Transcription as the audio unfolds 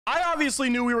I obviously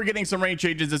knew we were getting some rank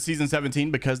changes in season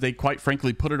 17 because they quite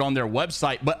frankly put it on their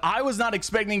website, but I was not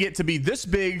expecting it to be this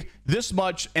big, this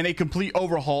much, and a complete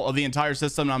overhaul of the entire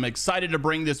system. And I'm excited to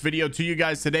bring this video to you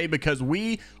guys today because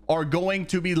we are going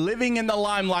to be living in the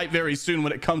limelight very soon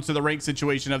when it comes to the rank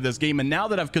situation of this game. And now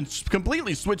that I've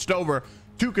completely switched over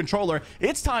to controller,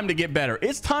 it's time to get better.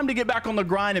 It's time to get back on the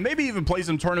grind and maybe even play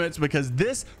some tournaments because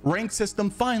this rank system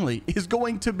finally is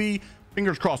going to be,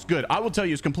 fingers crossed, good. I will tell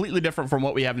you, it's completely different from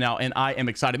what we have now, and I am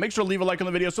excited. Make sure to leave a like on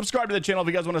the video, subscribe to the channel if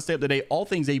you guys want to stay up to date, all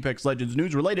things Apex Legends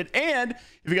news related. And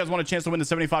if you guys want a chance to win the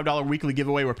 $75 weekly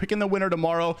giveaway, we're picking the winner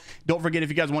tomorrow. Don't forget, if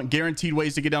you guys want guaranteed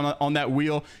ways to get down on that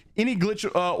wheel, any glitch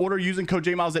order using code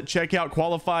JMiles at checkout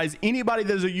qualifies. Anybody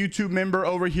that is a YouTube member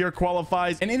over here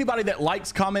qualifies, and anybody that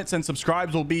likes, comments, and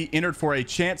subscribes will be entered for a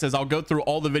chance, as I'll go through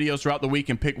all the videos throughout the week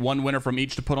and pick one winner from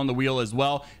each to put on the wheel as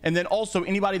well. And then also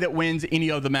anybody that wins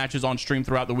any of the matches on stream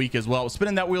throughout the week as well. We'll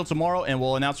spin that wheel tomorrow and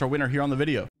we'll announce our winner here on the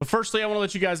video. But firstly, I want to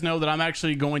let you guys know that I'm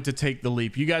actually going to take the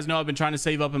leap. You guys know I've been trying to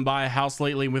save up and buy a house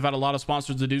lately. We've had a lot of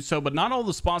sponsors to do so, but not all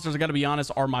the sponsors, I got to be honest,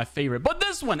 are my favorite. But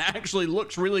this one actually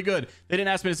looks really good. They didn't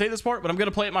ask me to say this part, but I'm going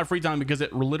to play it in my free time because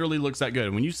it literally looks that good.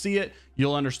 And when you see it,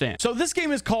 you'll understand. So this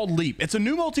game is called Leap. It's a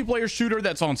new multiplayer shooter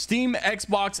that's on Steam,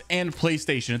 Xbox, and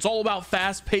PlayStation. It's all about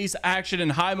fast-paced action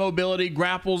and high mobility,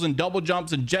 grapples and double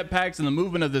jumps and jetpacks, and the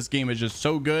movement of this game is just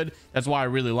so good. That's why I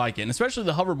really like it, and especially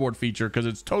the hoverboard feature because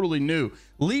it's totally new.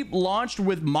 Leap launched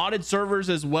with modded servers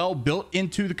as well, built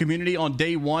into the community on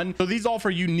day one. So these offer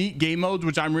unique game modes,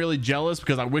 which I'm really jealous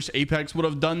because I wish Apex would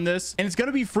have done this. And it's going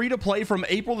to be free to play from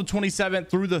April the 27th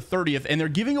through the 30th. And they're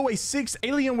giving away 6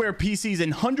 Alienware PCs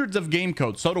and hundreds of game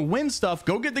codes. So to win stuff,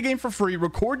 go get the game for free,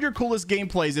 record your coolest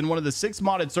gameplays in one of the 6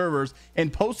 modded servers,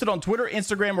 and post it on Twitter,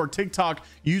 Instagram, or TikTok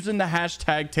using the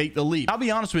hashtag #TakeTheLeap. I'll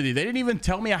be honest with you, they didn't even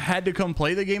tell me I had to come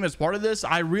play the game as part of this.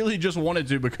 I really just wanted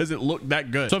to because it looked that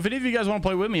good. So if any of you guys want to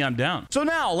play with me, I'm down. So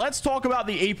now let's talk about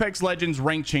the Apex Legends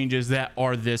rank changes that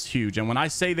are this huge. And when I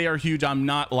say they are huge, I'm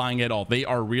not lying at all. They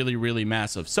are really, really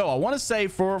massive. So I want to say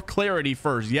for clarity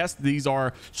first, yes, these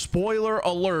are spoiler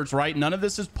alerts, right? None of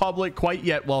this is public quite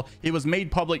yet. Well, it was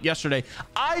made public yesterday.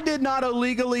 I did not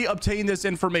illegally obtain this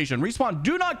information. Respawn,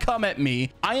 do not come at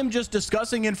me. I am just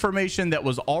discussing information that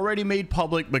was already made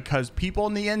public because people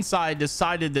on the inside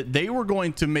decided that they were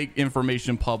going to make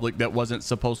information public that wasn't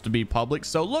supposed to be public.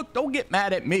 So look, don't get mad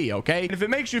at me, okay? And if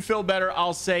it makes you feel better,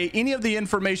 I'll say any of the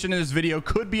information in this video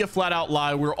could be a flat out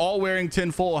lie. We're all wearing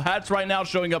tinfoil hats right now,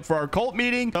 showing up for our cult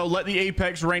meeting. So let the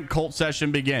Apex rank cult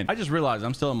session begin. I just realized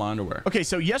I'm still in my underwear. Okay,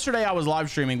 so yesterday I was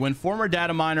live streaming when former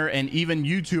data miner and even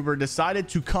YouTuber decided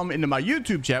to come into my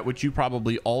YouTube chat, which you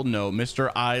probably all know,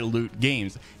 Mr. I Loot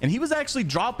Games. And he was actually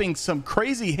dropping some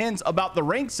crazy hints about the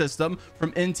rank system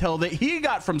from intel that he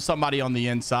got from somebody on the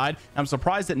inside. I'm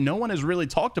surprised that no one has really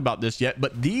talked about this yet,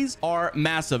 but these are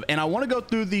massive. And I want to go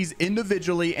through these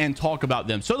individually and talk about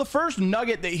them. So the first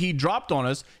nugget that he dropped on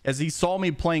us as he saw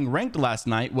me playing ranked last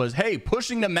night was, hey,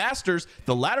 pushing the masters,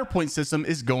 the ladder point system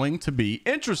is going to be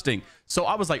interesting. So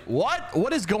I was like,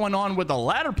 what is going on with the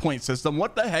ladder point system?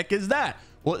 What the heck is that?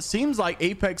 Well, it seems like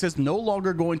Apex is no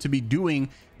longer going to be doing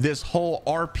this whole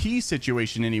RP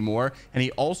situation anymore. And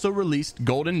he also released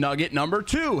Golden Nugget number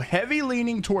 2, heavy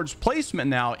leaning towards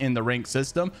placement now in the rank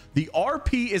system. The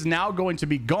RP is now going to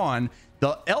be gone.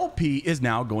 The LP is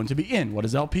now going to be in. What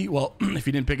is LP? Well, if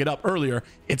you didn't pick it up earlier,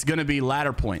 it's going to be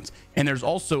ladder points. And there's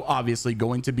also obviously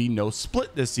going to be no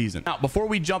split this season. Now, before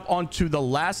we jump onto the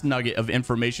last nugget of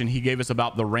information he gave us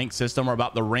about the rank system or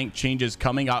about the rank changes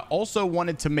coming, I also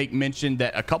wanted to make mention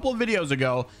that a couple of videos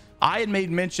ago, I had made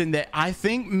mention that I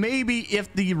think maybe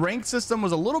if the rank system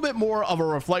was a little bit more of a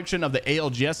reflection of the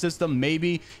ALGS system,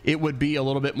 maybe it would be a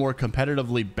little bit more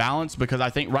competitively balanced, because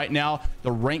I think right now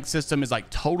the rank system is like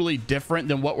totally different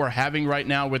than what we're having right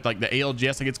now with like the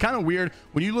ALGS. Like, it's kind of weird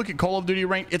when you look at Call of Duty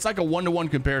rank, it's like a one-to-one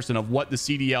comparison of what the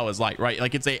CDL is like, right?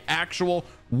 Like, it's a actual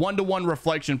one-to-one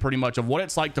reflection pretty much of what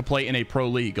it's like to play in a pro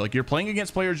league. Like, you're playing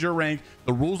against players your rank,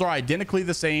 the rules are identically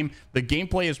the same, the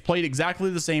gameplay is played exactly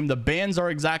the same, the bans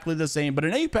are exactly the same. But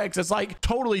in Apex, it's like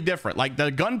totally different. Like,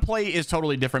 the gunplay is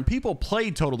totally different, people play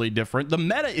totally different, the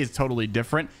meta is totally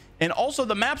different, and also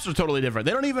the maps are totally different.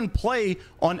 They don't even play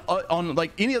on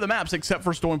like any of the maps except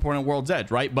for Stormpoint and World's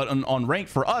Edge, right? But on rank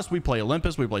for us, we play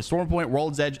Olympus, we play Stormpoint,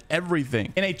 World's Edge,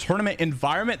 everything. In a tournament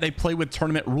environment, they play with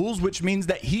tournament rules, which means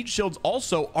that heat shields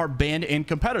also are banned in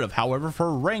competitive. However,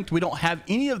 for ranked, we don't have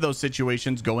any of those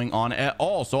situations going on at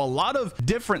all. So a lot of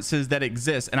differences that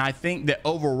exist. And I think that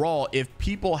overall, if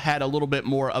people had a little bit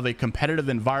more of a competitive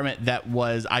environment that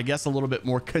was, I guess, a little bit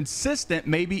more consistent,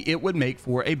 maybe it would make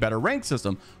for a better rank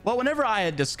system. Well, But whenever I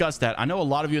had discussed that, I know a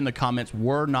lot of you in the comments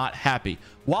were not happy.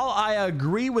 While I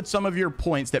agree with some of your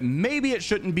points that maybe it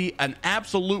shouldn't be an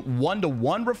absolute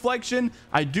one-to-one reflection,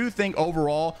 I do think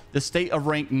overall the state of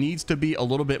rank needs to be a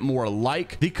little bit more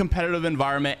like the competitive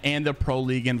environment and the pro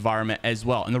league environment as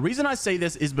well. And the reason I say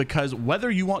this is because whether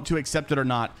you want to accept it or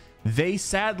not, they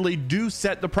sadly do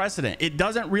set the precedent. It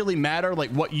doesn't really matter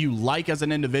like what you like as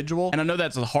an individual. And I know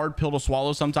that's a hard pill to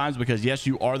swallow sometimes because yes,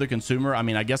 you are the consumer. I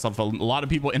mean, I guess if a lot of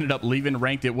people ended up leaving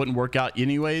ranked, it wouldn't work out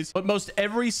anyways. But most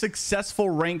every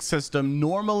successful rank system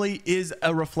normally is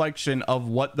a reflection of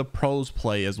what the pros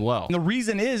play as well. And the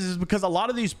reason is because a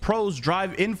lot of these pros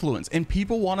drive influence and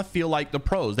people want to feel like the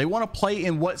pros. They want to play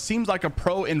in what seems like a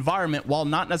pro environment while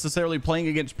not necessarily playing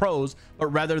against pros, but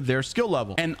rather their skill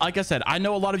level. And like I said, I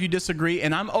know a lot of you disagree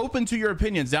and I'm open to your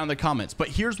opinions down in the comments, but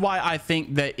here's why I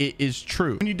think that it is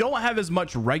true. When you don't have as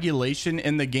much regulation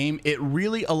in the game, it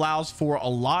really allows for a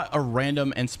lot of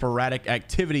random and sporadic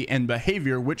activity and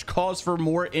behavior, which cause for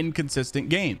more inconsistent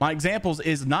games. My examples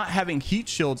is not having heat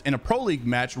shields in a pro league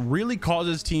match really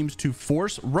causes teams to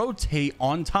force rotate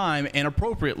on time and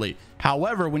appropriately.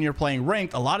 However, when you're playing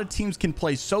ranked, a lot of teams can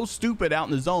play so stupid out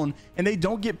in the zone and they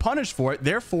don't get punished for it.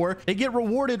 Therefore, they get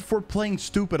rewarded for playing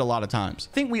stupid a lot of times.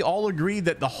 I think we all agree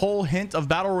that the whole hint of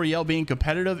Battle Royale being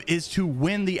competitive is to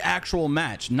win the actual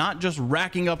match, not just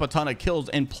racking up a ton of kills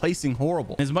and placing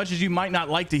horrible. As much as you might not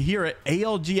like to hear it,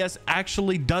 ALGS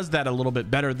actually does that a little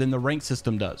bit better than the rank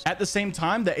system does. At the same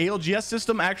time, the ALGS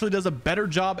system actually does a better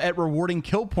job at rewarding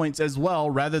kill points as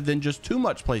well, rather than just too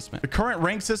much placement. The current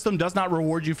rank system does not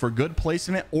reward you for good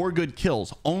placement or good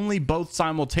kills, only both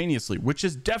simultaneously, which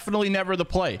is definitely never the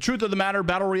play. Truth of the matter,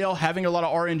 Battle Royale having a lot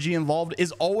of RNG involved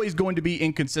is always going to be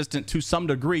inconsistent to some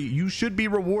degree. You should be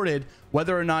rewarded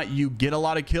whether or not you get a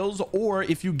lot of kills or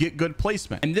if you get good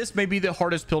placement. And this may be the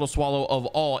hardest pill to swallow of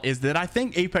all, is that I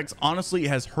think Apex honestly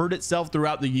has hurt itself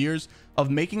throughout the years of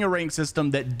making a rank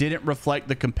system that didn't reflect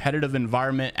the competitive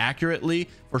environment accurately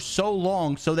for so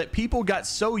long, so that people got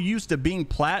so used to being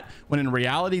plat when in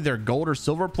reality they're gold or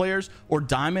silver players, or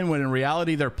diamond when in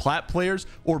reality they're plat players,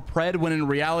 or pred when in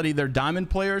reality they're diamond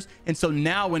players. And so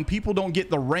now when people don't get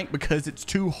the rank because it's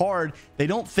too hard, they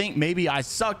don't think maybe I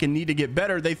suck and need to get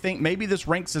better. They think maybe this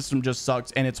rank system just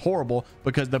sucks and it's horrible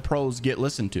because the pros get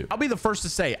listened to. I'll be the first to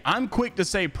say, I'm quick to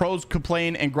say pros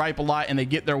complain and gripe a lot and they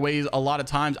get their ways a lot of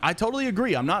times. I totally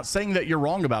agree. I'm not saying that you're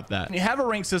wrong about that. When you have a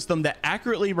rank system that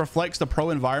accurately reflects the pro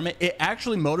environment, it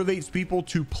actually motivates people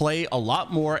to play a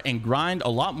lot more and grind a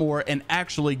lot more and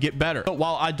actually get better. But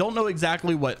while I don't know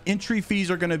exactly what entry fees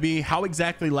are going to be, how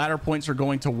exactly ladder points are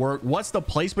going to work, what's the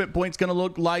placement points going to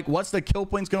look like, what's the kill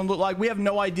points going to look like, we have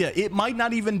no idea. It might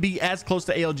not even be as close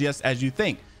to ALGS as you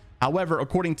think. However,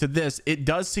 according to this, it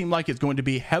does seem like it's going to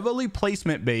be heavily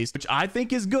placement based, which I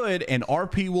think is good, and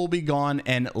RP will be gone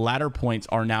and ladder points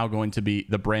are now going to be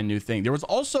the brand new thing. There was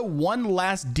also one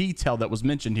last detail that was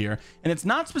mentioned here, and it's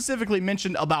not specifically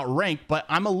mentioned about rank, but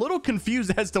I'm a little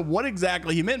confused as to what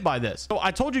exactly he meant by this. So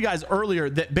I told you guys earlier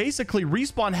that basically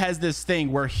Respawn has this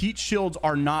thing where heat shields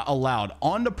are not allowed.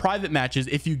 On the private matches,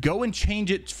 if you go and change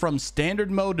it from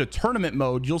standard mode to tournament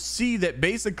mode, you'll see that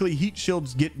basically heat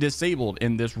shields get disabled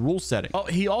in this rule setting. Oh,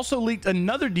 he also leaked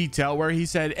another detail where he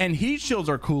said, and heat shields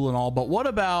are cool and all, but what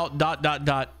about ...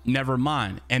 never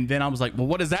mind. And then I was like, well,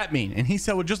 what does that mean? And he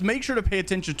said, well, just make sure to pay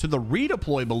attention to the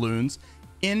redeploy balloons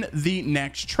in the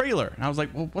next trailer. And I was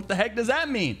like, well, what the heck does that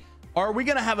mean? Are we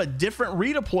going to have a different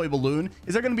redeploy balloon?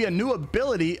 Is there going to be a new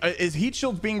ability? Is heat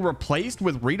shields being replaced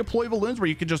with redeploy balloons where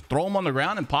you could just throw them on the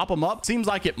ground and pop them up? Seems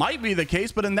like it might be the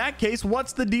case, but in that case,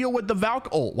 what's the deal with the Valk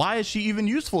ult? Why is she even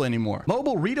useful anymore?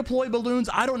 Mobile redeploy balloons,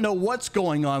 I don't know what's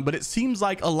going on, but it seems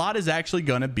like a lot is actually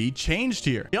going to be changed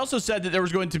here. He also said that there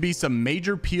was going to be some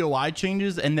major POI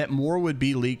changes and that more would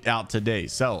be leaked out today.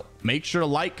 So make sure to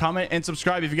like, comment, and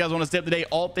subscribe if you guys want to stay up to date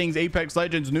all things Apex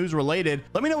Legends news related.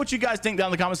 Let me know what you guys think down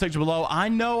in the comment section below. I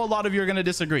know a lot of you are going to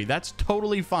disagree. That's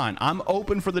totally fine. I'm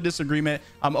open for the disagreement.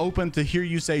 I'm open to hear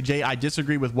you say, Jay, I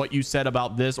disagree with what you said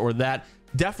about this or that.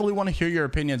 Definitely want to hear your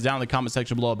opinions down in the comment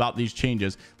section below about these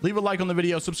changes. Leave a like on the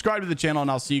video, subscribe to the channel,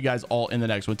 and I'll see you guys all in the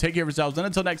next one. Take care of yourselves, and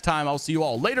until next time, I'll see you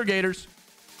all later, Gators.